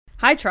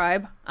Hi,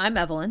 Tribe. I'm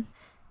Evelyn.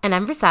 And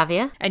I'm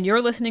Versavia. And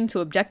you're listening to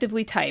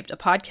Objectively Typed, a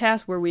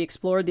podcast where we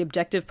explore the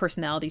objective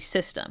personality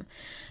system.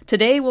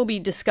 Today, we'll be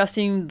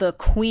discussing the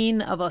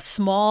queen of a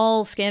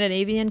small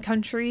Scandinavian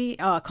country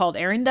called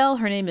Arendelle.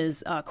 Her name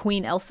is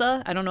Queen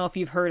Elsa. I don't know if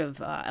you've heard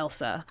of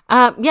Elsa.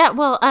 A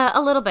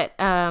little bit.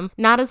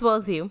 Not as well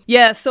as you.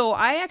 Yeah, so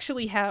I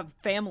actually have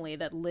family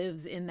that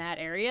lives in that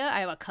area.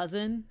 I have a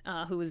cousin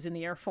who was in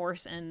the Air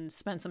Force and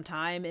spent some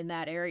time in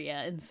that area.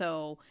 And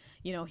so,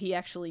 you know, he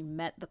actually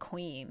met the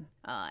queen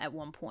at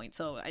one point.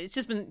 So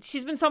she's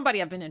been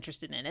somebody I've been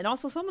interested in. And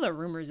also some of the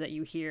rumors that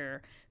you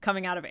hear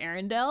coming out of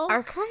Arendelle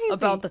are crazy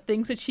about the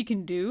things that she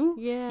can do.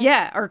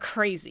 Yeah, are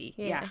crazy.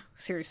 Yeah,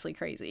 seriously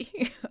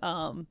crazy.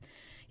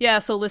 Yeah,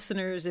 so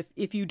listeners,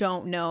 if you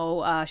don't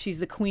know, she's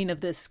the queen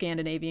of this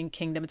Scandinavian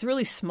kingdom. It's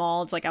really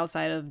small. It's like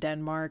outside of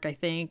Denmark, I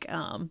think.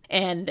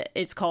 And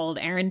it's called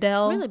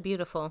Arendelle. Really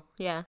beautiful,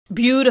 yeah.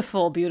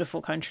 Beautiful,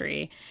 beautiful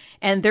country.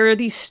 And there are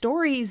these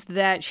stories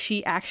that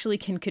she actually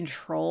can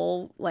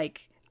control,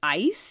 like,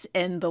 ice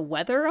and the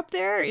weather up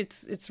there.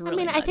 It's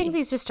really nutty. I think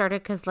these just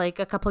started because, like,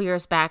 a couple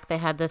years back, they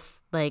had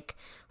this, like,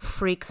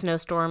 freak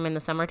snowstorm in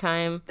the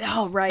summertime.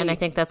 Oh, right. And I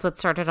think that's what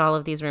started all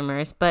of these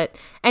rumors. But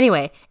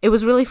anyway, it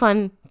was really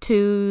fun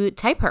to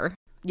type her.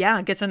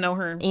 Yeah, get to know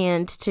her.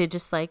 And to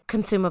just, like,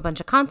 consume a bunch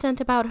of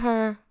content about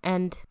her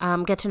and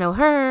get to know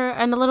her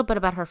and a little bit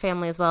about her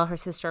family as well, her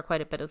sister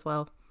quite a bit as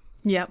well.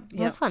 Yep. It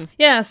was fun.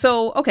 Yeah,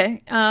 so,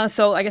 okay.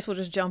 So I guess we'll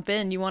just jump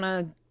in. You want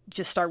to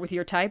just start with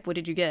your type? What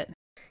did you get?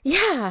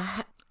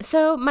 Yeah.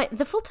 So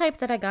the full type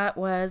that I got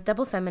was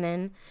double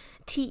feminine,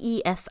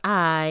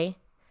 TESI,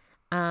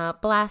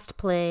 blast,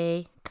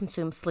 play,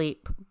 consume,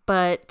 sleep.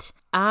 But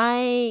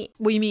I...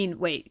 What do you mean?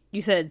 Wait,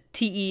 you said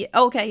TE...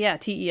 Oh, okay, yeah,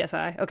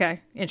 TESI.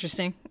 Okay,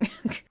 interesting.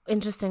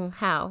 Interesting.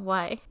 How?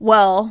 Why?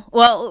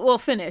 Well,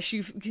 finish.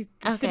 You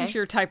okay. Finish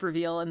your type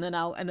reveal, and then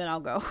I'll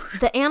go.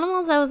 The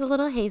animals I was a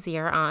little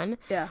hazier on.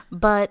 Yeah.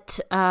 But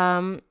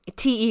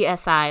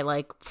TESI,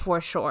 like,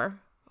 for sure.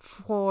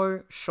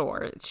 For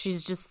sure.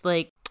 She's just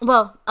like,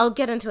 well, I'll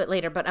get into it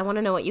later, but I want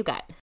to know what you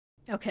got.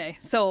 Okay,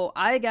 so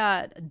I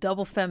got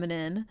double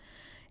feminine,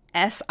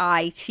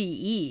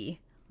 SITE,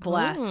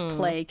 blast,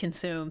 play,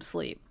 consume,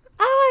 sleep.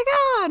 Oh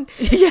my God.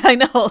 Yeah, I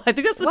know. I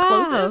think that's the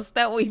closest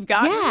that we've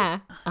got.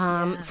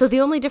 Yeah. So the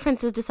only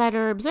difference is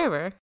decider or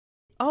observer.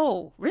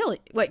 Oh,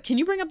 really? Wait, can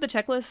you bring up the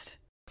checklist?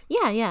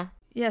 Yeah.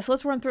 Yeah, so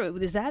let's run through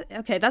it. Is that,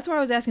 okay, that's why I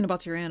was asking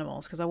about your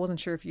animals, because I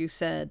wasn't sure if you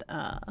said,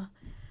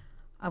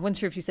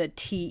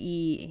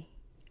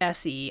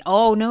 TESE.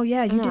 Oh, no,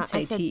 yeah, you did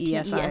say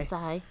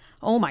TESI.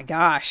 Oh, my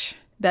gosh.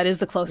 That is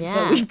the closest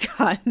that we've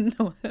gotten.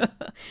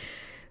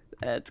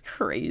 That's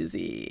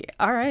crazy.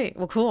 All right.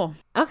 Well, cool.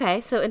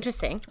 Okay, so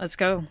interesting. Let's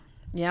go.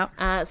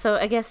 Yeah. So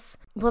I guess,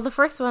 well, the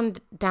first one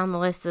down the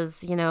list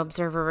is,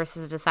 observer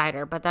versus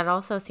decider, but that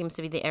also seems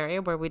to be the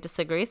area where we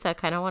disagree, so I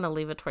kind of want to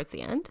leave it towards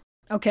the end.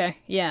 Okay.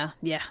 Yeah.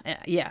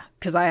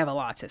 Because I have a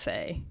lot to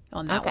say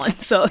on that one.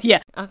 So,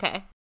 yeah.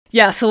 Okay.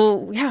 Yeah,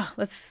 so, yeah,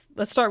 let's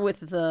start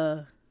with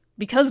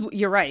because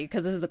you're right,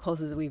 because this is the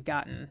closest we've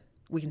gotten.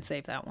 We can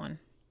save that one.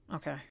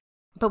 Okay.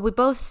 But we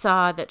both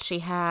saw that she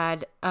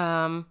had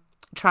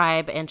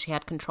tribe and she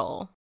had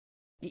control.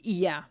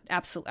 Yeah,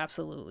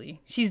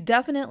 absolutely. She's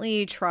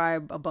definitely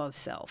tribe above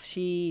self.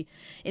 In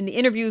the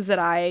interviews that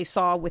I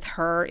saw with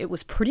her, it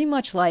was pretty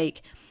much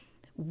like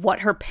what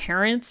her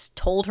parents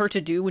told her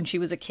to do when she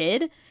was a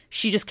kid.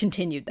 She just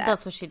continued that.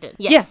 That's what she did.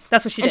 Yes. Yeah,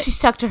 that's what she did. And she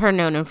stuck to her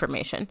known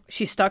information.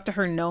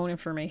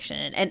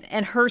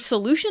 And her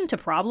solution to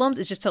problems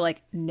is just to,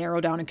 like,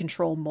 narrow down and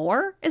control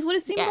more, is what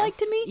it seemed like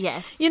to me.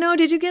 Yes.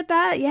 Did you get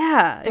that?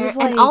 Yeah. It was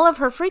and all of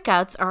her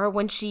freakouts are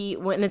when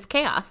it's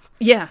chaos.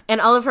 Yeah. And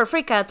all of her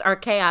freakouts are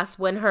chaos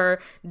when her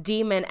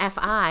demon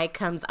FI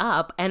comes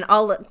up and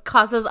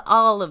causes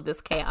all of this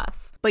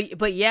chaos.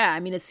 But yeah, I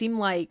mean, it seemed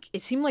like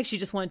she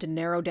just wanted to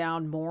narrow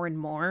down more and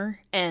more.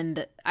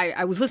 And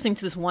I was listening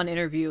to this one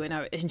interview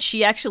and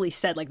she actually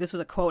said, like, this was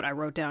a quote I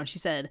wrote down. She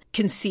said,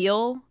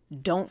 "Conceal,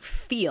 don't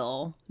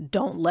feel,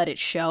 don't let it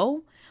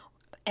show."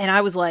 And I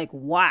was like,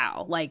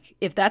 wow, like,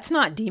 if that's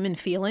not demon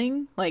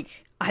feeling,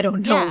 like, I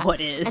don't know what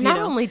is. And not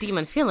only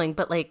demon feeling,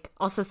 but, like,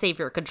 also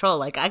savior control.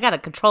 Like, I gotta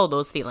control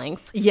those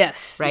feelings.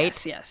 Yes.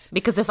 Right? Yes.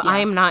 Because if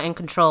I'm not in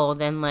control,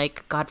 then,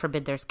 like, God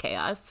forbid there's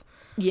chaos.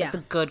 Yeah. It's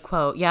a good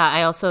quote. Yeah,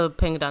 I also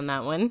pinged on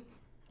that one.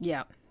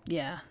 Yeah.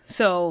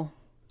 So,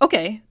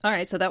 okay. All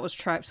right. So that was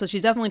tribe. So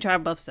she's definitely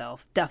tribe above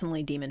self.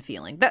 Definitely demon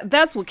feeling.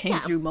 That's what came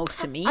through most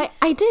to me.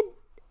 I did.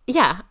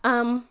 Yeah.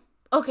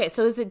 Okay.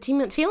 So is it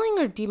demon feeling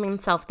or demon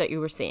self that you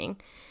were seeing?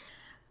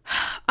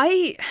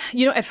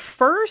 At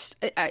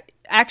first,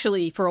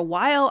 actually, for a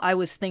while, I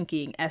was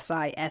thinking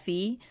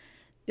SIFE,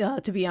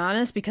 to be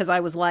honest, because I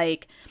was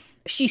like,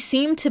 she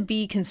seemed to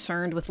be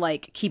concerned with,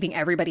 like, keeping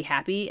everybody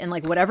happy and,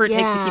 like, whatever it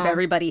takes to keep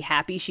everybody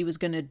happy, she was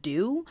going to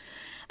do.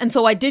 And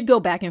so I did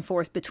go back and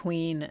forth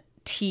between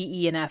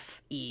TE and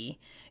FE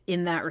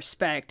in that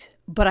respect,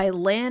 but I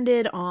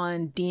landed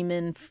on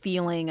demon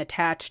feeling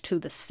attached to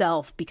the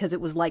self because it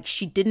was like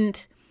she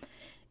didn't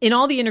in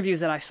all the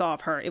interviews that I saw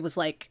of her, it was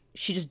like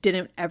she just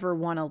didn't ever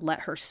want to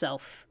let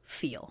herself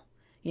feel,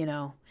 you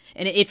know?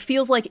 And it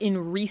feels like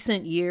in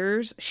recent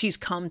years, she's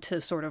come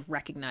to sort of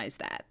recognize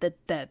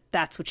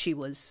that's what she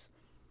was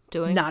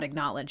doing, not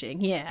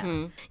acknowledging.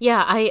 Yeah.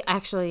 Yeah,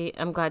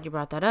 I'm glad you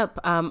brought that up.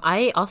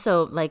 I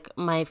also, like,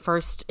 my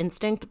first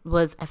instinct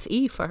was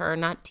FE for her,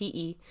 not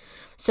TE.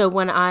 So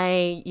when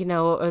I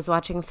was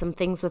watching some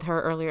things with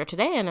her earlier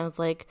today, and I was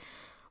like,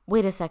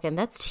 wait a second,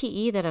 that's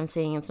TE that I'm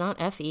seeing. It's not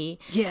FE.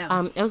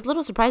 Yeah. I was a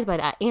little surprised by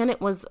that. And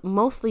it was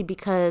mostly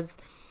because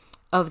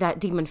of that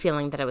demon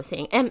feeling that I was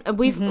seeing. And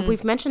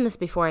we've mentioned this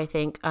before, I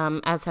think,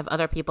 as have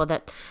other people,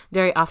 that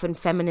very often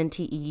feminine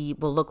TE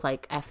will look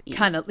like FE.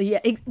 Kind of, yeah.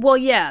 Well,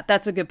 yeah,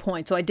 that's a good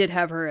point. So I did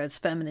have her as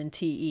feminine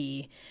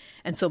TE.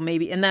 And so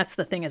maybe, and that's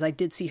the thing, is I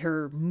did see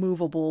her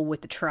movable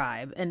with the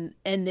tribe. And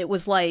it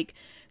was like,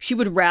 she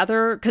would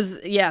rather,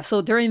 because, yeah,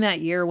 so during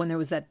that year when there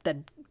was that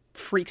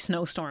freak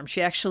snowstorm,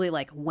 she actually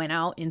like went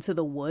out into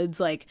the woods,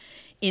 like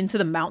into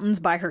the mountains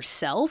by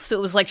herself. So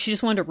it was like she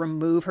just wanted to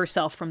remove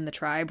herself from the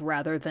tribe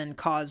rather than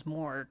cause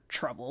more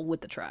trouble with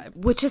the tribe.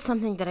 Which is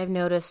something that I've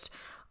noticed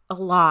a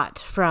lot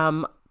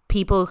from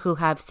people who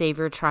have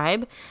Savior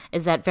Tribe,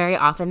 is that very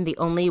often the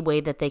only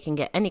way that they can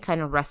get any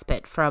kind of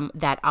respite from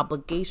that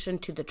obligation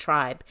to the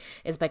tribe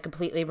is by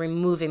completely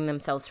removing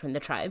themselves from the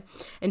tribe.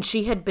 And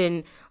she had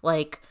been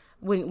like,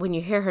 when you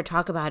hear her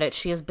talk about it,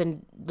 she has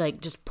been like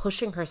just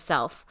pushing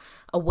herself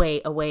away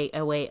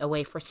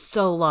for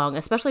so long,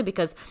 especially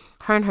because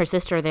her and her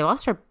sister, they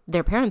lost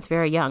their parents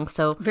very young.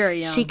 So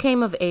very young. She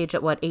came of age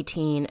at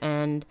 18,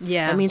 and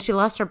yeah, I mean, she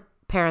lost her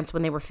parents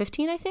when they were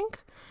 15, I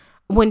think.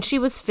 When she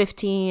was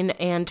 15,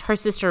 and her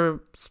sister's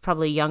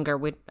probably younger.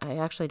 I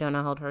actually don't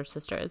know how old her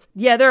sister is.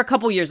 Yeah, they're a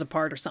couple years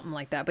apart or something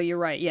like that. But you're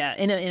right. Yeah,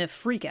 in a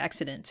freak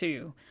accident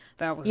too.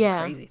 That was a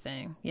crazy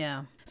thing.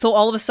 Yeah. So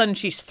all of a sudden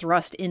she's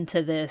thrust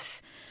into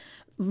this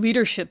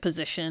leadership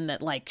position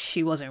that like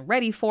she wasn't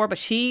ready for, but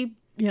she,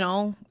 in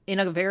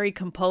a very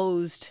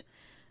composed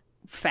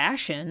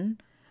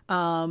fashion,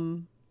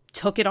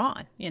 took it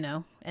on,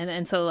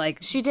 and so like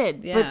she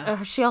did. Yeah.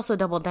 But she also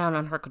doubled down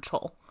on her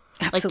control.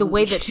 Absolutely. Like the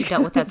way that she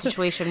dealt with that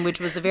situation, which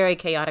was a very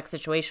chaotic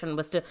situation,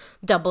 was to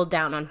double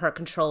down on her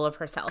control of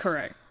herself.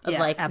 Correct. Of yeah,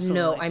 like,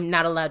 absolutely. No, I'm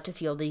not allowed to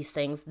feel these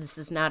things. This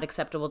is not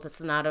acceptable. This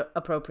is not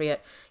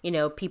appropriate.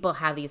 People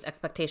have these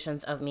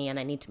expectations of me and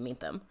I need to meet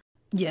them.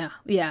 Yeah.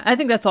 Yeah. I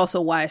think that's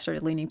also why I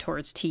started leaning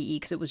towards TE,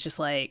 because it was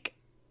like,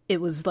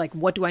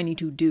 what do I need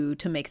to do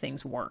to make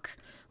things work?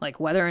 Like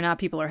whether or not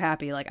people are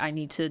happy, like I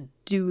need to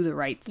do the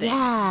right thing.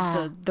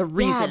 Yeah. The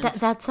reasons. Yeah,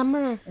 that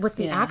summer with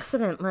the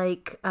accident,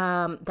 like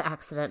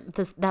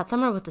that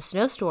summer with the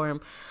snowstorm,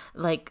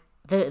 like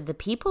the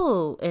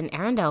people in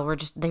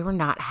Arendelle they were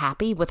not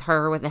happy with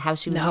her, with how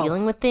she was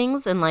dealing with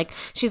things. And like,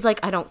 she's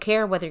like, I don't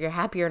care whether you're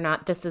happy or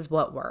not. This is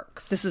what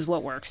works. This is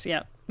what works.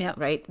 Yeah. Yeah.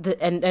 Right.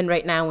 And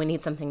right now we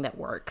need something that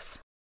works.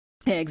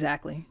 Yeah,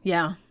 exactly.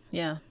 Yeah.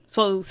 Yeah.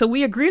 So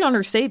we agreed on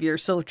her savior.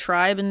 So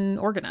tribe and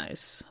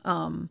organize.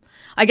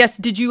 I guess,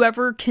 did you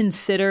ever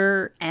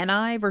consider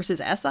NI versus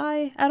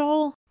SI at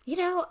all?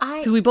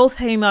 Because we both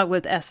came out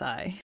with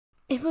SI.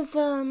 It was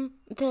the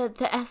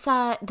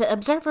SI, the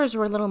observers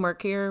were a little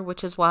murkier,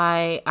 which is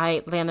why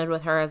I landed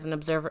with her as an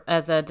observer,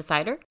 as a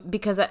decider,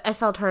 because I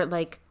felt her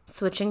like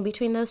switching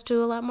between those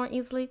two a lot more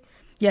easily.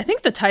 Yeah, I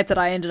think the type that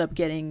I ended up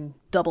getting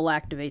double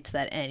activates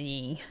that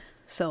NE.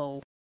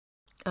 So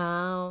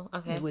oh,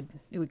 okay. It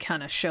would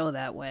kind of show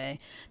that way.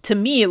 To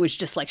me, it was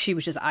just like she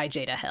was just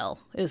IJ to hell.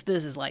 This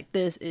is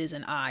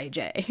an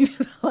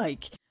IJ.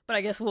 Like, but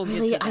I guess we'll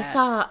get to that.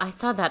 I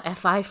saw that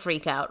FI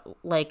freak out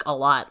like a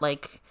lot.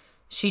 Like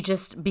she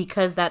just,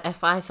 because that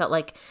FI felt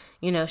like,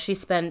 she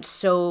spent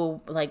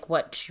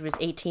she was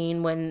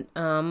 18 when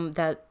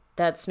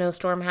that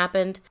snowstorm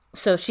happened.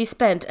 So she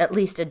spent at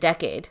least a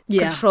decade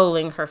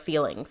controlling her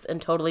feelings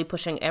and totally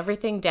pushing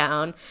everything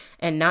down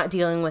and not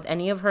dealing with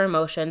any of her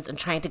emotions and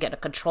trying to get a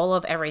control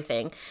of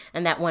everything.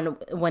 And that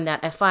when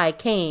that FI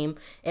came,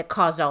 it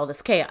caused all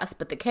this chaos.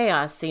 But the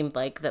chaos seemed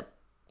like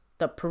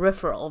the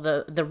peripheral,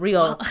 the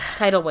real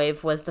tidal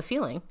wave was the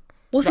feeling.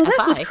 Well, so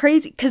that's what's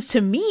crazy, because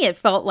to me it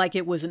felt like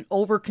it was an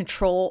over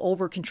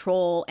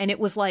control, and it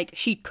was like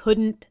she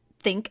couldn't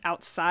think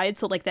outside.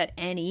 So like that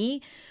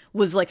NE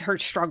was like her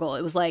struggle.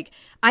 It was like,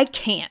 I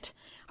can't.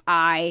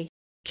 Like,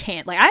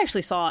 I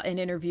actually saw an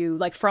interview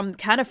like from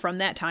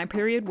that time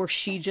period where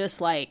she just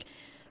like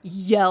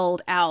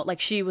yelled out, like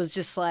she was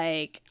just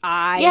like,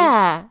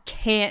 I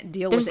can't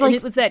deal with it. And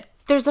it was that.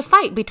 There's a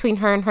fight between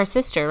her and her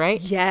sister,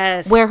 right?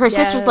 Yes. Where her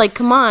sister's like,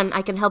 come on,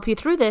 I can help you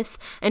through this.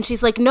 And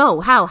she's like,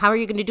 no, how? How are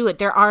you going to do it?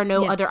 There are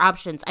no other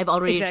options. I've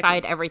already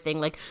tried everything.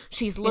 Like,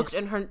 she's looked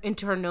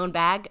into her known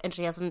bag and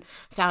she hasn't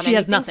found anything. She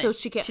has nothing. So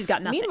she can't. She's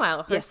got nothing.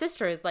 Meanwhile, her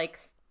sister is like,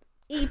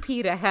 EP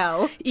to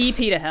hell. EP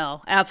to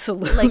hell.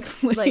 Absolutely.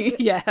 Like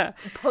yeah.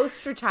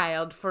 Poster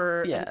child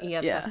for an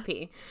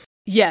ESFP.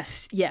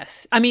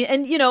 Yes. I mean,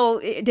 and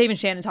Dave and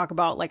Shannon talk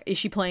about like, is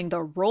she playing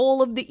the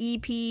role of the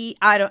EP?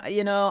 I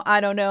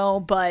don't know,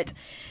 but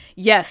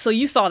Yes, so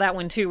you saw that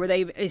one too, where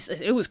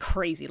it was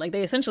crazy. Like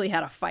they essentially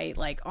had a fight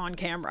like on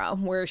camera,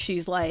 where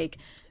she's like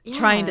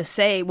trying to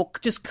say, "Well,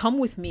 just come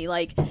with me.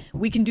 Like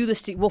we can do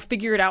this. We'll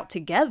figure it out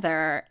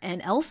together."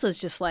 And Elsa's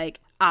just like,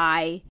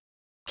 "I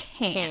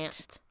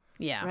can't."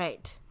 Yeah.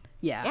 Right.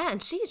 Yeah. Yeah,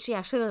 and she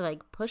actually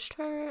like pushed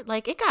her.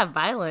 Like it got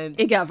violent.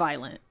 It got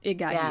violent. It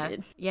got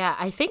heated. Yeah,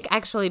 I think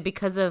actually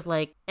because of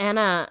like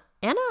Anna.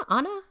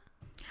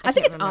 I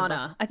think it's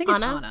Anna. I think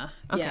it's Anna.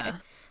 Okay.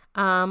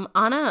 Yeah.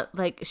 Anna,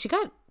 like she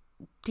got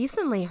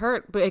decently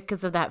hurt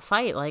because of that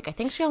fight. Like I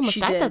think she almost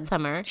died that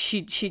summer.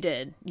 She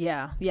did.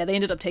 Yeah. Yeah, they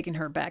ended up taking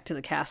her back to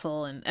the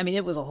castle, and I mean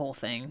it was a whole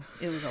thing.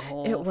 It was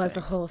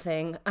a whole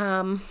thing.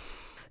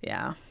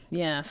 Yeah.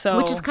 Yeah. So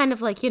which is kind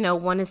of like,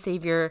 one is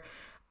Savior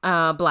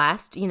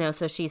Blast,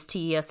 so she's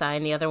TESI,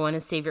 and the other one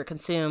is Savior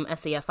Consume,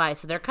 SEFI.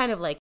 So they're kind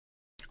of like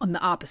on the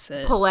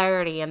opposite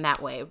polarity in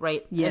that way,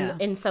 right? Yeah.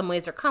 And in some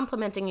ways they're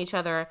complementing each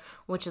other,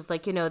 which is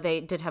like, they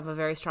did have a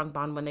very strong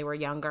bond when they were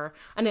younger.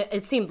 And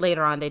it seemed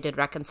later on they did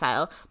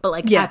reconcile. But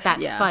like at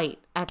that fight,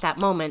 at that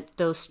moment,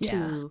 those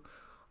two,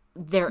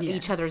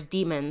 each other's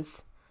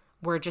demons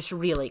were just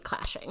really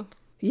clashing.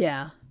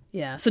 Yeah.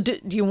 Yeah. So do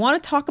you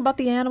want to talk about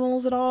the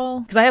animals at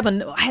all? Because I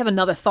have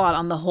another thought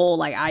on the whole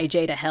like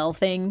IJ to hell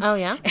thing. Oh,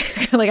 yeah?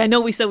 Like I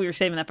know we said we were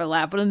saving that for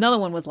last, but another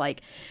one was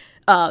like,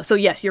 so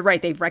yes, you're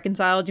right. They've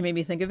reconciled. You made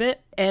me think of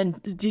it.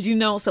 And did you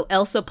know? So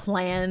Elsa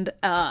planned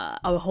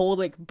a whole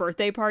like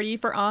birthday party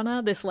for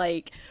Anna. This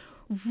like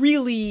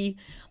really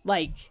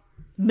like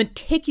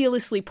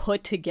meticulously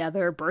put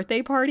together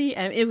birthday party,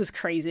 and it was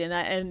crazy.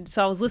 And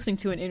so I was listening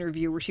to an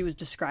interview where she was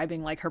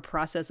describing like her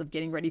process of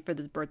getting ready for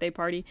this birthday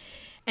party,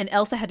 and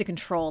Elsa had to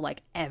control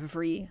like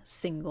every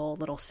single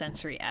little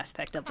sensory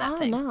aspect of that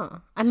thing.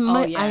 No,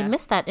 I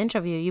missed that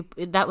interview.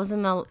 That was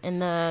in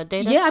the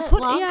data set?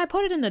 I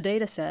put it in the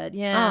data set.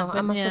 Yeah.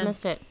 I must have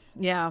missed it.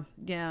 Yeah.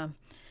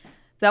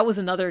 That was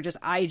another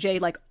just IJ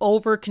like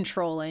over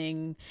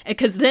controlling,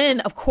 because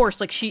then of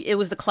course like it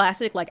was the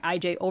classic like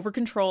IJ over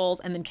controls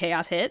and then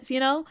chaos hits,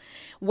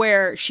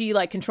 where she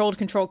like controlled,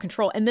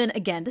 and then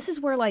again this is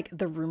where like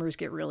the rumors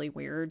get really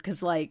weird,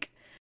 because like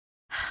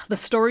the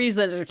stories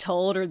that are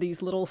told are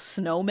these little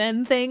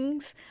snowmen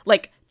things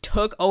like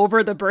took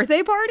over the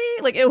birthday party.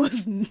 Like it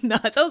was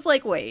nuts. I was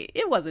like, wait,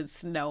 it wasn't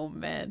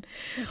snowmen.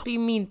 What do you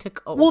mean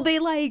took over? Well, they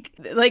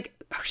like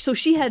so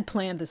she had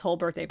planned this whole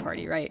birthday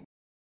party, right?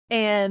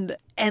 And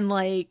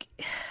like,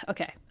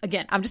 okay,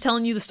 again, I'm just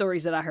telling you the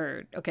stories that I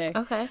heard, okay?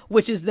 Okay.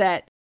 Which is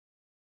that,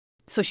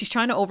 so she's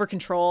trying to over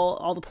control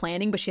all the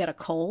planning, but she had a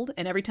cold,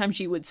 and every time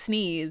she would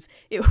sneeze,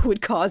 it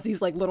would cause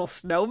these like little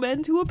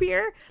snowmen to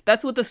appear.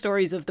 That's what the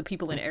stories of the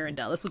people in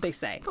Arendelle, that's what they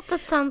say. But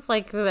that sounds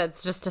like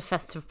that's just a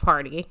festive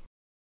party.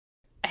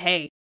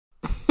 Hey,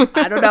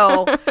 I don't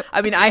know.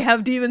 I mean, I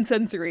have demon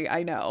sensory,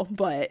 I know,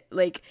 but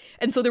like,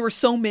 and so there were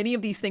so many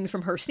of these things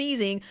from her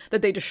sneezing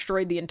that they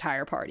destroyed the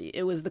entire party.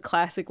 It was the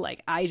classic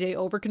like IJ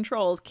over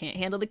controls, can't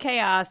handle the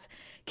chaos.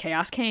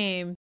 Chaos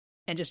came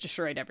and just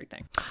destroyed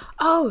everything.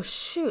 Oh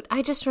shoot,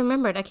 I just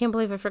remembered. I can't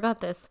believe I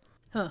forgot this.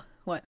 Huh,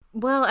 what?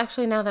 Well,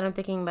 actually, now that I'm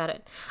thinking about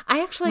it,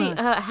 I actually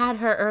had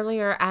her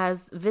earlier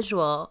as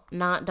visual,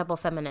 not double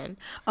feminine.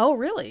 Oh,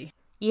 really?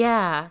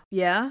 Yeah.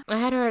 Yeah? I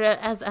had her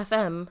as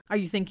FM. Are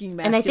you thinking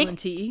masculine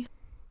T?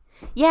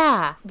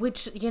 Yeah,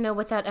 which,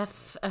 with that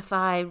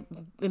FI,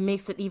 it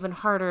makes it even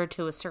harder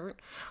to assert.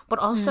 But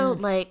also,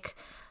 like,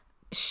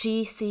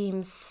 she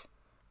seems,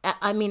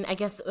 I mean, I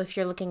guess if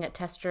you're looking at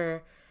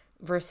Tester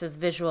versus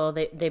visual,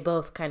 they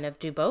both kind of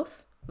do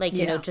both. Like,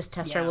 just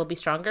Tester will be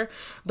stronger.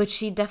 But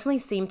she definitely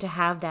seemed to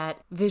have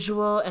that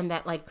visual and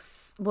that, like,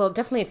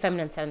 definitely a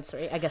feminine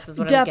sensory, I guess is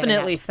what I'm getting at.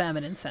 Definitely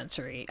feminine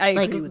sensory. I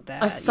agree with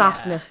that. A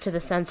softness to the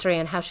sensory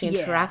and how she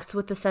interacts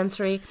with the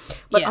sensory.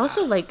 But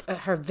also, like,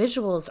 her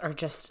visuals are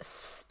just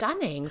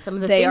stunning. Some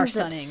of the things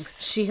that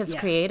she has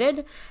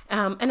created.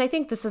 And I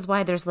think this is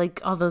why there's,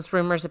 like, all those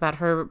rumors about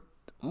her,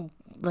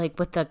 like,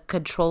 with the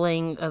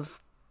controlling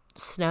of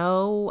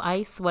snow,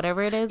 ice,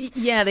 whatever it is.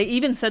 Yeah, they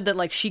even said that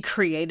like she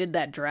created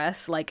that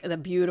dress, like the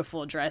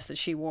beautiful dress that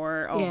she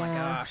wore. Oh my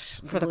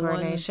gosh. For the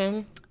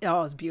coronation. Oh,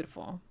 it was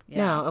beautiful.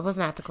 Yeah. No, it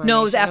wasn't at the coronation.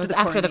 No, it was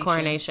after the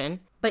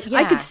coronation. But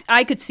yeah.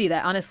 I could see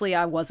that. Honestly,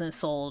 I wasn't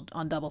sold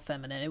on double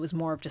feminine. It was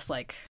more of just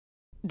like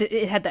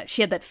she had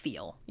that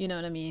feel. You know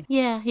what I mean?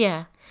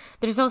 Yeah.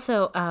 There's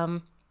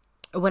also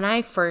when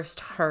I first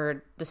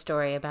heard the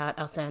story about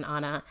Elsa and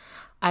Anna,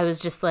 I was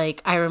just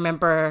like, I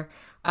remember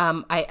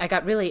I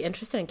got really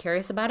interested and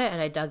curious about it,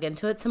 and I dug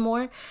into it some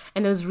more,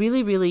 and I was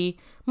really, really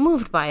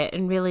moved by it,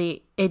 and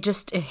really, it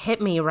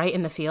hit me right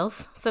in the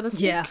feels, so to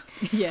speak.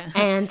 Yeah.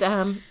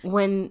 And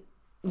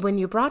when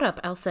you brought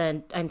up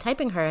Elsa and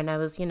typing her, and I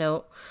was,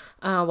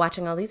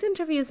 watching all these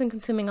interviews and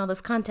consuming all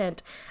this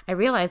content, I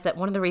realized that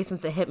one of the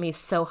reasons it hit me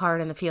so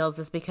hard in the feels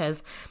is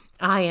because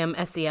I am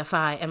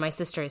SEFI and my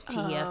sister is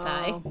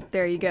TESI. Oh,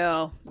 there you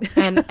go.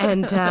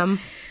 and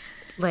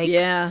like,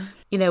 yeah.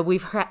 you know,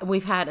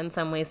 we've had in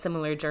some ways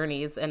similar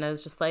journeys, and I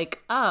was just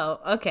like,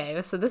 oh,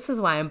 okay, so this is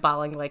why I'm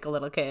bawling like a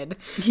little kid.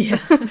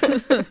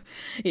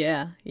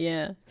 Yeah.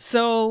 Yeah.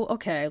 So,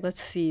 okay,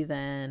 let's see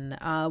then.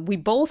 We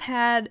both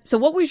had, so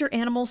what was your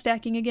animal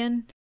stacking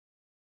again?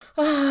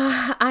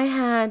 I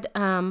had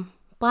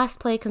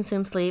blast, play,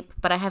 consume, sleep,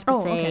 but I have to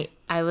say okay.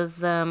 I was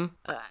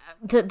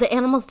the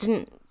animals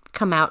didn't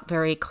come out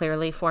very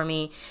clearly for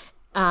me.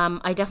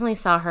 I definitely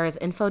saw her as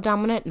info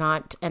dominant,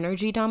 not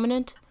energy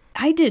dominant.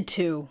 I did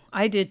too.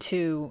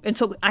 And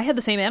so I had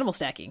the same animal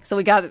stacking. So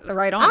we got it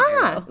right on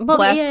there. Well,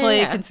 blast, yeah, play,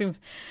 yeah. consume.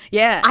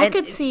 Yeah. I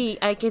could see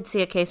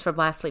a case for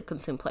blast, sleep,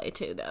 consume, play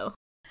too, though.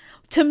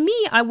 To me,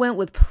 I went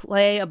with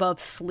play above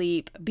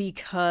sleep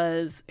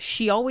because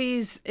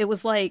it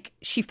was like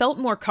she felt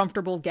more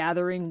comfortable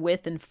gathering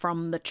with and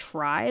from the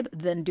tribe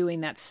than doing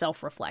that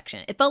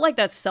self-reflection. It felt like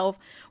that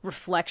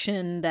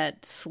self-reflection,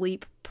 that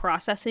sleep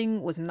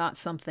processing was not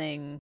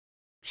something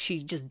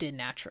she just did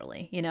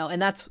naturally, you know?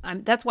 And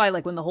that's why,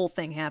 like, when the whole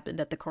thing happened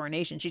at the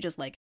coronation, she just,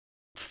 like,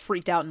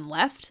 freaked out and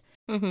left.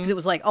 Because it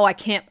was like, oh, I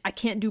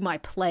can't do my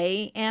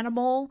play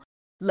animal.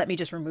 Let me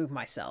just remove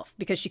myself,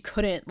 because she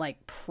couldn't,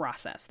 like,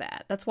 process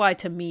that. That's why,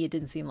 to me, it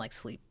didn't seem like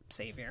sleep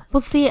savior.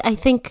 Well, see, I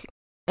think,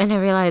 and I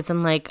realized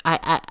I'm like,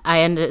 I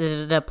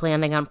ended up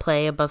landing on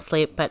play above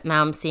sleep, but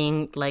now I'm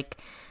seeing, like,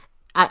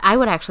 I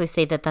would actually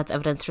say that that's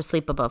evidence for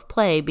sleep above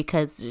play,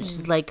 because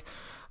she's like,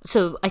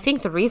 so I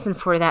think the reason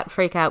for that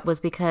freak out was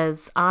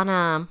because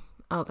Anna,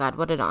 oh God,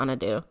 what did Anna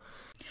do?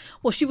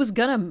 Well, she was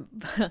gonna,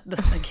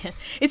 this again.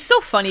 It's so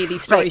funny,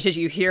 these stories that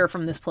you hear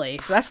from this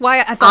place. That's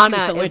why I thought Anna she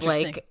was so is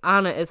interesting. Like,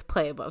 Anna is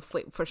play above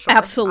sleep for sure.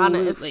 Absolutely.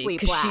 Anna is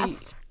sleep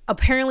last.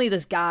 Apparently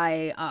this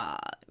guy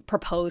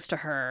proposed to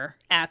her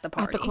at the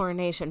party. At the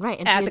coronation, right.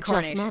 And at she the had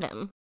coronation. just met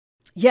him.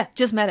 Yeah,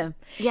 just met him.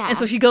 Yeah. And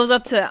so she goes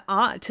up to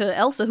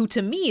Elsa, who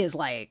to me is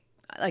like,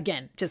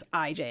 again, just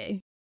IJ.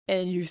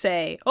 And you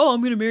say, oh,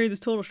 I'm going to marry this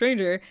total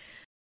stranger.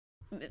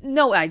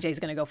 No IJ's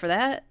going to go for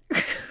that.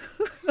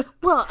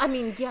 Well, I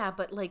mean, yeah,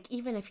 but like,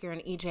 even if you're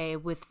an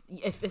EJ with,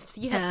 if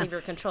you have savior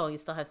control, you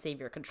still have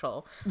savior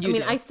control.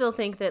 I still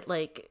think that,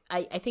 like,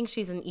 I think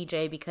she's an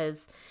EJ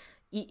because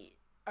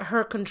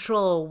her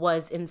control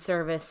was in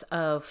service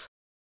of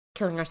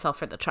killing herself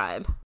for the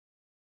tribe.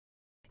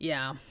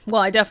 Yeah.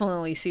 Well, I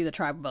definitely see the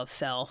tribe above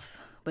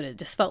self, but it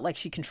just felt like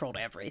she controlled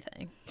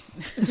everything.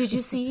 Did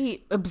you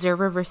see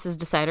Observer versus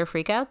Decider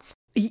freakouts?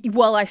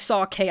 Well, I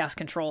saw Chaos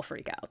Control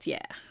freakouts. Yeah.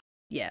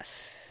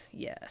 Yes.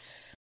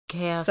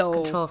 Chaos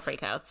Control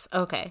freakouts.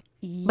 Okay.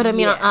 But I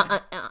mean,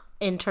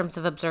 in terms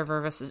of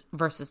Observer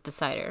versus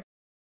Decider.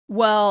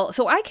 Well,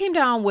 so I came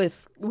down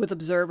with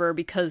Observer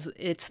because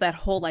it's that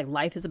whole, like,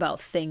 life is about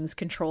things,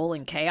 control,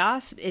 and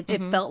chaos. It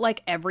felt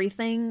like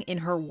everything in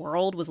her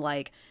world was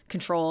like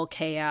control,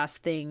 chaos,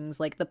 things.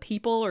 Like, the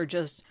people are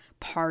just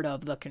part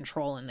of the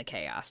control and the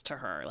chaos to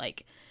her.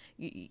 Like,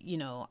 you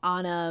know,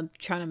 Anna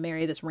trying to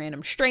marry this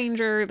random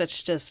stranger.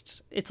 That's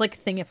just, it's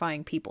like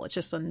thingifying people. It's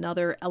just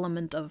another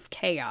element of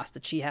chaos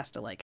that she has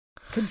to, like,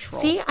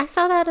 control. See, I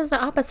saw that as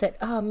the opposite.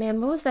 Oh man,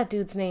 what was that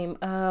dude's name?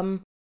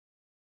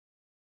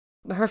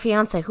 Her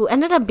fiance, who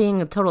ended up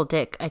being a total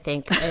dick, I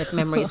think, if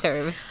memory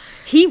serves.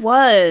 He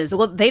was.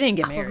 Well, they didn't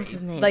get married. What was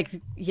his name? Like,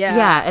 yeah.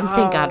 Yeah, and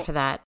thank God for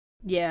that.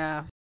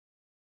 Yeah.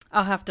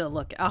 I'll have to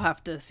look. I'll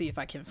have to see if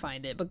I can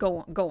find it. But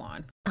go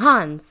on.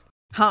 Hans.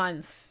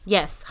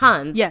 Yes,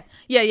 Hans. Yeah.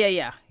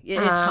 It's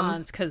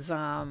Hans because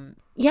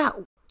Yeah.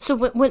 So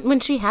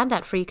when she had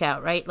that freak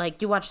out, right?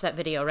 Like, you watched that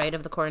video, right,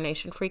 of the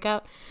coronation freak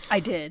out?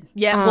 I did.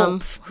 Yeah. Well,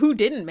 who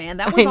didn't, man?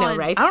 That was on.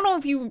 Right? I don't know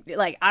if you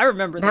like. I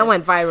remember that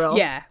went viral.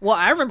 Yeah. Well,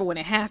 I remember when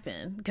it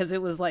happened because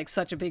it was like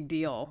such a big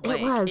deal.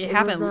 Like, it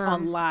happened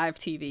on live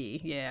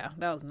TV. Yeah,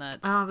 that was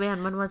nuts. Oh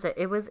man, when was it?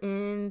 It was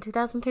in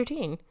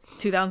 2013.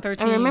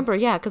 2013. I remember.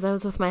 Yeah, because I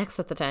was with my ex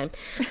at the time.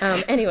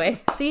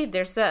 Anyway, see,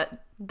 there's that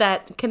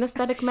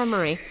kinesthetic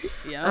memory.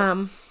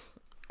 Yeah.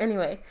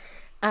 Anyway.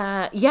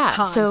 Yeah.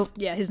 Hans. So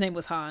yeah, his name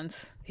was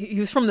Hans. He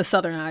was from the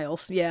Southern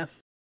Isles. Yeah.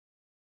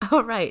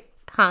 Oh right,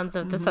 Hans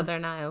of the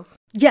Southern Isles.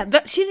 Yeah,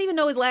 she didn't even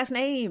know his last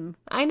name.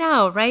 I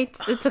know, right?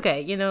 It's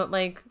okay. You know,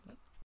 like.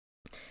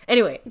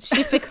 Anyway,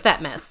 she fixed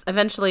that mess.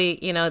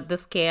 Eventually, you know,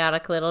 this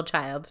chaotic little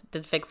child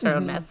did fix her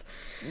own mess,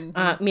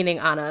 meaning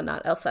Anna,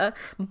 not Elsa.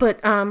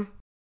 But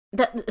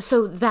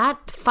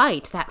that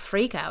fight, that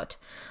freak out,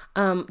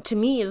 to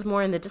me is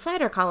more in the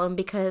Decider column,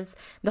 because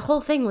the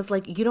whole thing was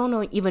like, you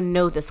don't even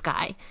know this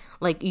guy.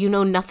 Like, you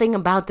know nothing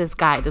about this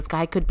guy. This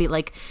guy could be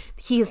like,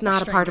 he is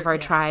not a part of our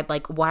tribe.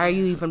 Like, why are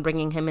you even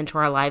bringing him into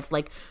our lives?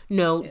 Like,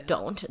 no,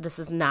 don't. This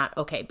is not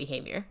okay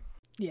behavior.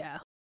 Yeah.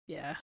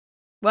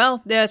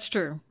 Well, that's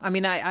true. I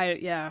mean,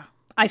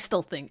 I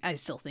still think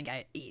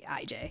I eat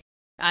IJ.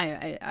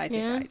 I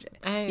think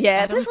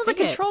IJ. This was a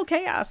control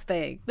chaos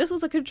thing.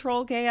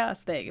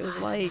 It was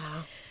like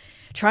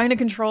trying to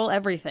control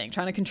everything,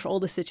 trying to control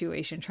the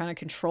situation, trying to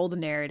control the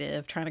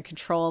narrative, trying to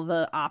control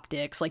the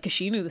optics. Like, 'cause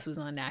she knew this was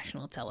on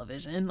national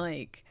television,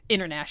 like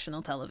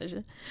international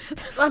television.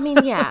 I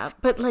mean, yeah,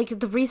 but like,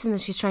 the reason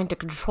that she's trying to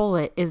control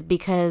it is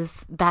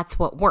because that's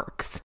what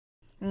works.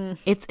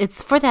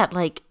 It's for that,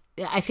 like,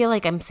 I feel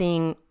like I'm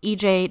seeing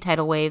EJ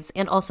tidal waves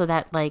and also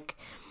that like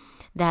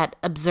that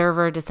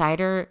observer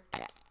decider.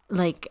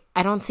 Like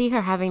I don't see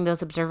her having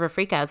those observer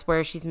freakouts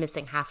where she's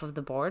missing half of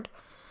the board.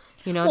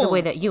 You know, the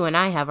way that you and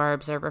I have our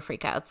observer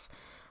freakouts.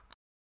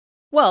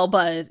 Well,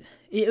 but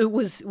it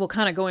was, well,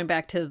 kind of going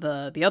back to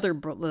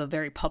the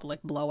very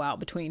public blowout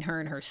between her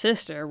and her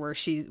sister, where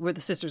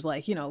the sister's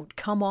like, you know,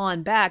 come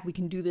on back, we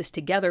can do this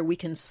together, we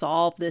can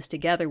solve this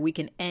together, we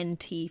can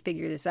NT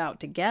figure this out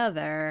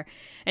together,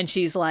 and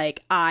she's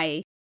like,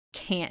 I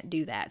can't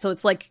do that. So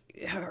it's like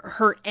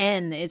her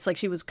N, it's like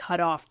she was cut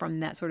off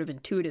from that sort of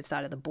intuitive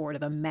side of the board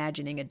of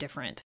imagining a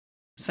different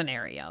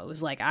scenario. It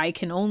was like, I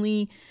can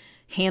only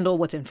handle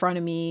what's in front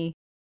of me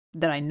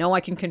that I know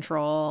I can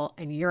control,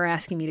 and you're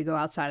asking me to go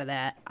outside of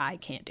that. I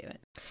can't do it.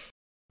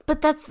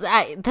 But that's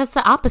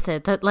the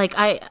opposite.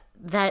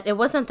 That it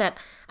wasn't that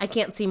I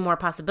can't see more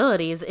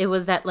possibilities. It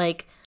was that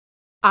like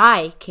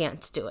I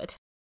can't do it.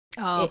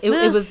 Oh,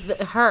 it was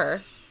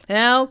her.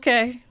 Yeah,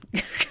 okay.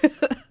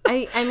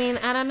 I mean,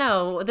 I don't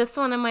know. This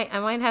one I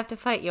might have to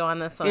fight you on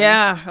this one.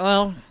 Yeah,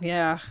 well,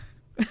 yeah.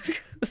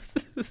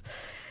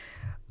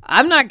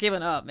 I'm not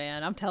giving up,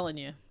 man. I'm telling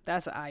you.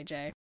 That's an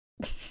IJ.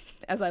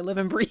 As I live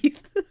and breathe.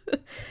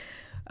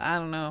 I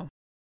don't know.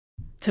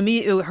 To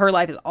me, her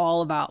life is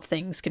all about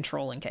things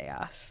controlling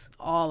chaos.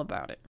 All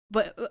about it.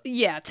 But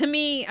yeah, to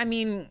me, I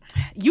mean,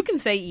 you can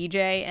say EJ,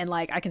 and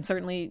like I can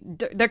certainly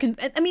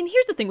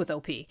here's the thing with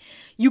OP.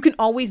 You can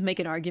always make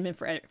an argument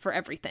for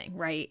everything,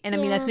 right? And I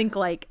mean, I think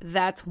like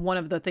that's one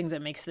of the things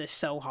that makes this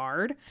so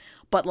hard.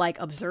 But like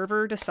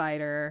observer,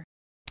 decider,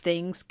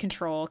 things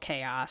control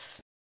chaos.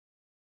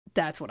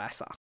 That's what I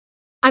saw.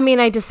 I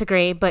mean, I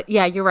disagree, but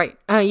yeah, you're right.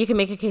 You can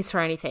make a case for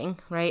anything,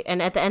 right?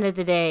 And at the end of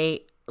the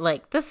day,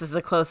 like, this is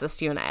the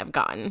closest you and I have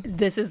gotten.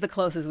 This is the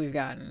closest we've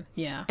gotten,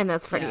 yeah. And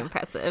that's pretty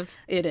impressive.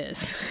 It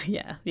is,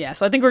 yeah.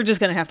 So I think we're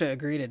just going to have to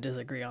agree to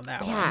disagree on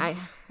that one. Yeah,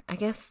 I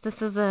guess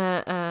this is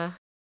a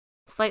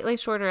slightly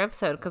shorter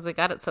episode because we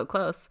got it so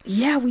close.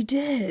 Yeah, we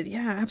did.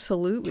 Yeah,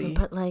 absolutely.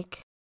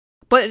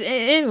 But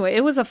anyway,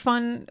 it was a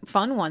fun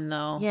one,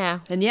 though. Yeah.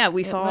 And yeah,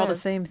 we saw all the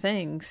same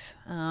things.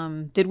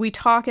 Did we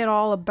talk at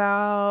all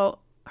about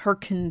her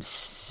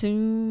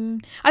consume?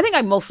 I think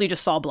I mostly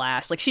just saw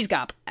Blast. Like she's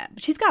got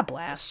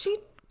Blast. She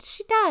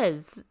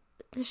does.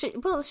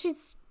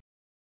 She's.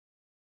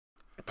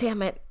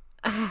 Damn it!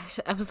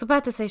 I was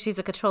about to say she's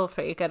a control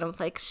freak, and I'm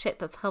like, shit,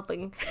 that's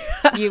helping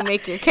you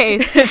make your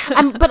case.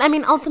 But I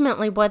mean,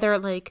 ultimately, whether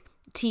like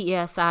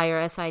TESI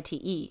or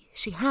SITE,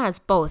 she has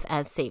both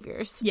as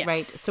saviors, yes,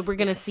 right? So we're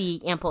going to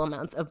see ample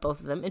amounts of both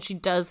of them, and she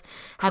does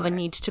have a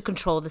need to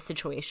control the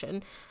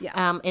situation.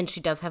 Yeah. And she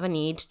does have a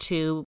need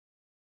to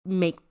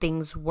make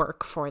things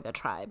work for the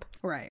tribe.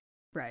 Right.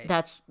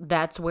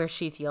 That's where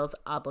she feels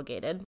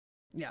obligated.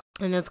 Yeah.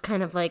 And it's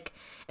kind of like,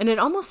 and it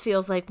almost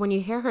feels like when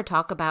you hear her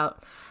talk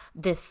about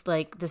this,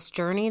 like this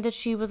journey that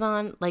she was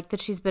on, like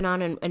that she's been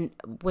on, and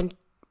when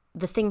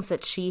the things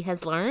that she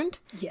has learned.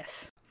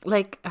 Yes.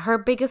 Like her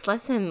biggest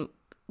lesson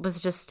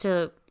was just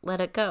to let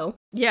it go.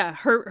 Yeah.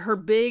 Her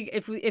big,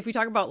 if we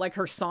talk about like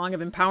her song of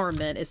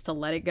empowerment, is to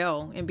let it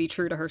go and be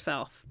true to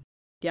herself.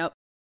 Yep.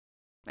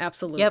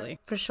 Absolutely. Yep,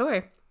 for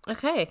sure.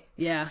 Okay.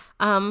 Yeah.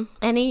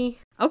 Any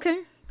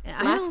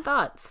last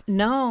thoughts?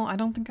 No, I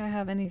don't think I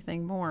have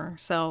anything more.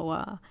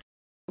 So,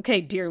 okay,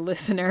 dear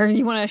listener,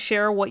 you want to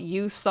share what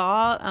you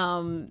saw?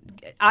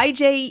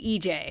 IJ,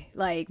 EJ,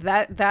 like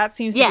that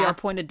seems to be our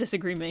point of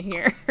disagreement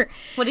here.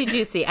 What did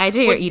you see,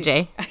 IJ or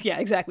EJ? Yeah,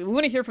 exactly. We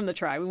want to hear from the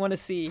tribe. We want to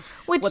see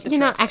which, what the you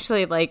know,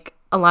 actually, like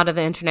a lot of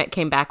the internet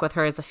came back with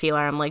her as a feeler.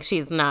 I'm like,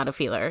 she's not a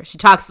feeler. She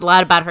talks a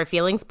lot about her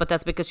feelings, but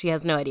that's because she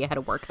has no idea how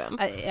to work them.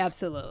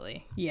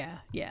 Absolutely. Yeah.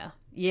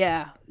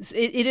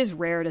 It is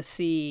rare to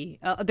see.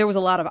 There was a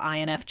lot of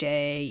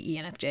INFJ,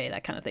 ENFJ,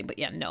 that kind of thing. But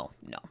yeah, no.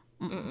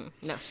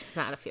 No, she's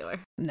not a feeler.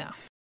 No.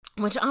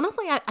 Which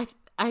honestly,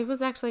 I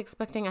was actually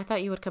expecting. I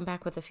thought you would come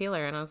back with a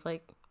feeler, and I was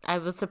like, I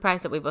was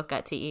surprised that we both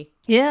got TE.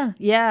 Yeah.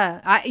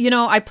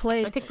 I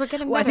played. I think we're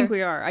getting better. Well, I think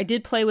we are. I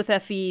did play with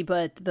FE,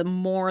 but the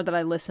more that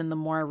I listened, the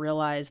more I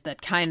realized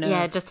that kind of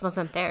it just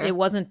wasn't there. It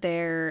wasn't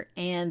there,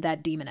 and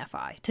that Demon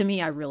FI. To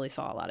me, I really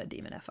saw a lot of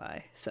Demon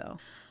FI. So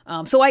I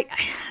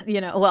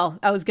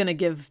was gonna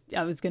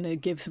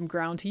give some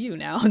ground to you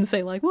now and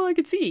say like, well, I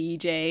could see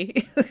EJ,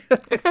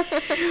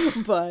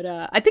 but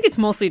I think it's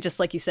mostly just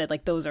like you said,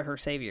 like those are her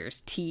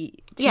saviors. So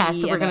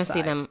we're gonna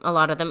see them, a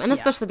lot of them, and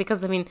especially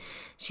because I mean,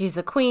 she's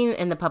a queen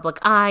in the public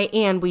eye,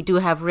 and we do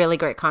have really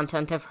great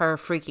content of her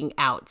freaking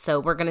out. So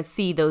we're gonna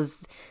see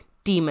those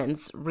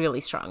demons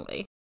really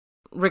strongly,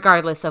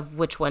 regardless of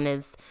which one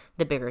is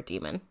the bigger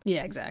demon.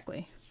 Yeah,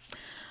 exactly.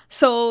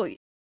 So.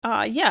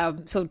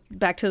 So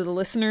back to the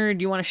listener,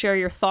 do you want to share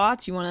your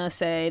thoughts? You want to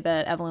say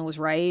that Evelyn was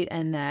right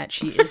and that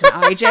she is an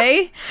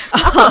IJ?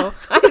 Oh,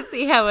 I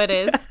see how it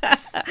is.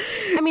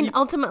 I mean,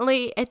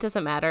 ultimately, it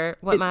doesn't matter.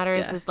 What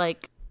matters is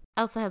like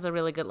Elsa has a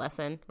really good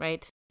lesson,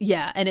 right?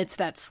 Yeah, and it's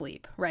that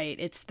sleep, right?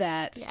 It's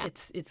that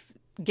it's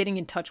getting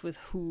in touch with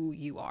who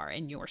you are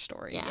and your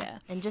story. Yeah.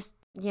 And just,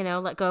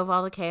 let go of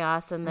all the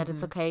chaos, and that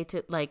it's okay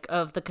to,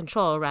 of the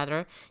control,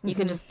 rather. You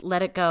can just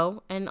let it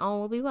go and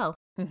all will be well.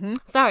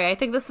 Sorry, I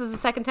think this is the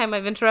second time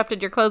I've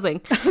interrupted your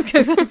closing.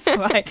 Okay, that's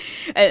fine.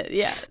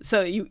 Yeah,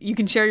 so you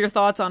can share your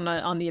thoughts on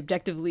the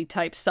Objectively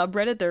Typed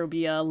subreddit. There will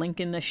be a link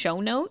in the show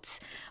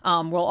notes.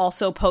 We'll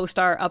also post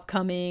our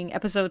upcoming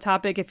episode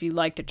topic if you'd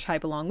like to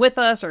type along with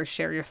us or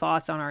share your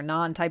thoughts on our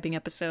non-typing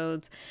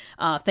episodes.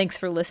 Thanks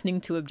for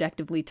listening to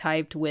Objectively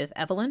Typed with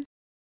Evelyn.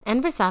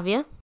 And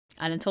Versavia.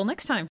 And until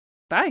next time,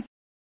 bye.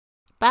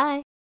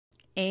 Bye.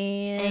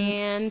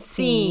 And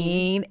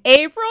scene.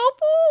 April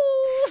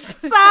Fools!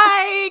 Psych!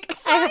 I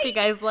hope you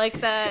guys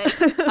like that.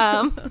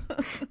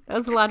 That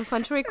was a lot of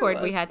fun to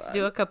record. We had to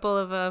do a couple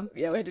of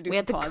we had to do. We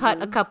had to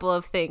cut a couple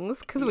of things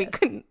because we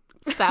couldn't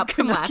stop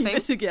from laughing. Keep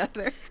it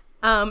together.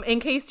 In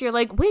case you're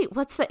like, wait,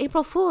 what's the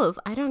April Fools?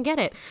 I don't get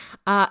it.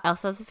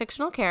 Elsa's a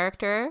fictional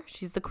character.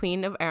 She's the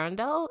queen of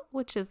Arendelle,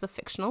 which is a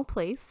fictional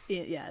place.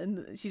 Yeah,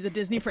 and she's a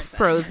Disney princess.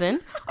 Frozen.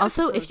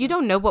 Also, if you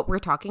don't know what we're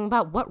talking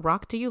about, what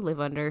rock do you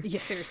live under? Yeah,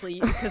 seriously,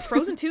 because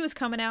Frozen 2 is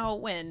coming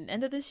out when?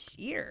 End of this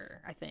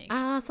year, I think.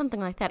 Something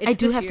like that. I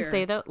do have to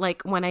say, though,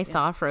 when I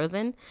saw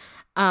Frozen,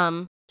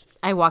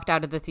 I walked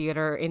out of the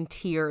theater in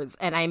tears,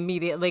 and I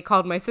immediately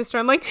called my sister.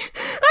 I'm like,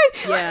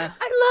 I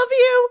love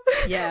you.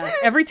 Yeah.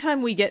 Every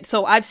time we get,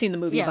 so I've seen the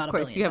movie about a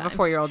billion times. You have a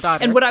 4-year-old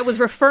daughter. And what I was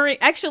referring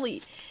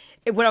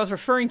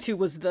to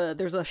was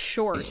there's a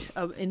short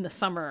in the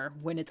summer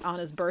when it's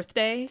Anna's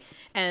birthday,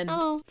 and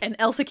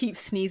Elsa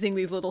keeps sneezing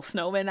these little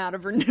snowmen out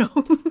of her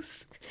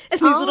nose, and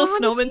these little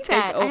snowmen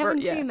take over. I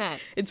haven't seen that.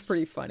 It's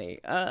pretty funny.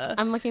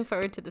 I'm looking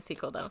forward to the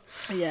sequel, though.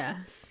 Yeah.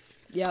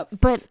 Yep.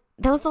 But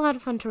that was a lot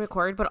of fun to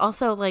record, but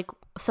also,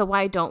 so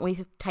why don't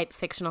we type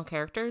fictional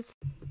characters?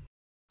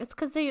 It's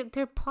because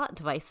they're plot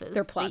devices.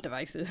 They're plot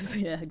devices.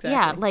 Yeah, exactly.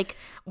 Yeah,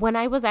 when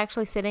I was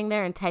actually sitting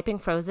there and typing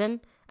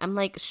Frozen, I'm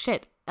like,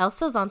 shit,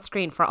 Elsa's on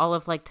screen for all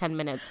of 10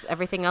 minutes.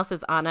 Everything else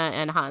is Anna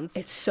and Hans.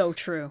 It's so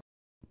true.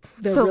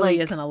 There really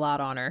isn't a lot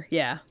on her.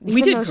 Yeah.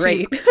 We did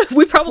great.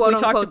 We probably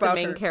talked about the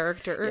main her.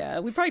 Character. Yeah,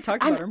 we probably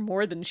talked about her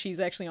more than she's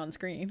actually on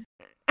screen.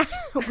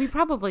 We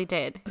probably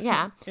did.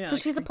 Yeah. So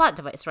she's a plot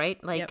device, right?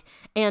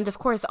 And of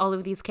course, all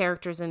of these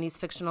characters in these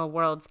fictional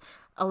worlds,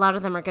 a lot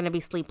of them are going to be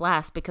Sleep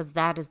Last because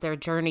that is their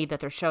journey that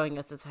they're showing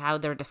us, is how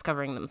they're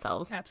discovering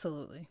themselves.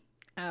 Absolutely.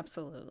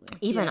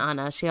 Even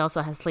Anna, she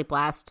also has Sleep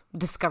Last,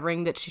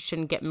 discovering that she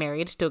shouldn't get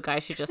married to a guy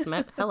she just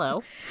met.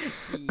 Hello.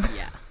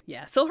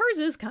 Yeah. So hers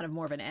is kind of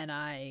more of an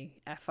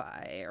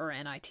NIFI or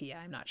NITI.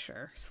 I'm not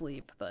sure.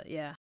 Sleep, but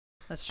yeah,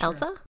 that's true.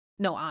 Elsa?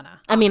 No,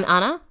 Anna. I mean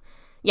Anna.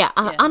 Yeah,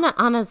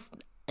 Anna's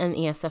an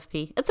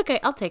ESFP. It's okay.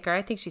 I'll take her.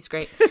 I think she's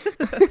great.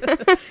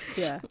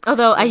 Yeah.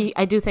 Although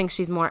I do think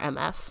she's more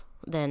MF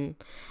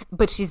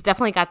but she's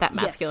definitely got that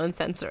masculine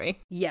sensory.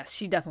 Yes,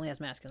 she definitely has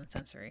masculine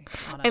sensory.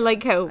 Anna I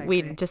like how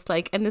we just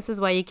and this is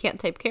why you can't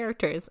type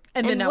characters.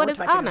 And then what is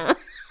Anna?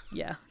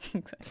 Yeah,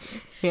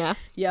 exactly. Yeah.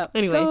 Yeah.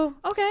 Anyway. So,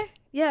 okay.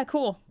 Yeah,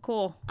 cool.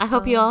 I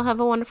hope you all have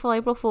a wonderful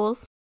April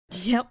Fools.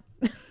 Yep.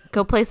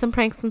 Go play some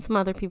pranks on some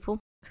other people.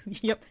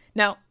 Yep.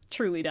 Now,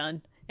 truly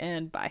done.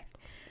 And bye.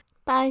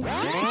 Bye.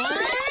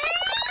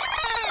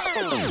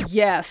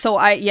 Yeah, so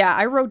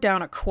I wrote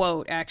down a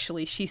quote,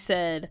 actually. She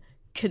said,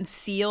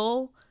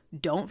 "Conceal,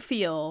 don't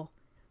feel."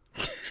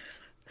 I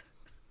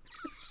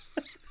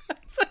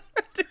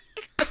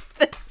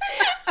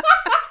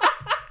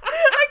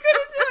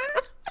couldn't do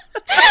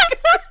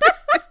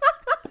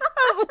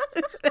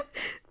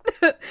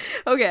it.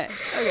 Okay.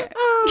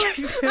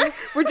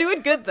 We're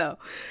doing good, though.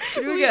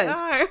 We're doing good.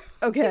 Are.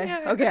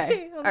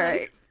 Okay. All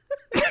right.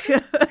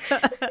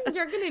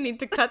 You're going to need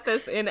to cut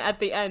this in at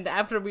the end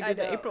after we do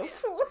the April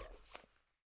Fool.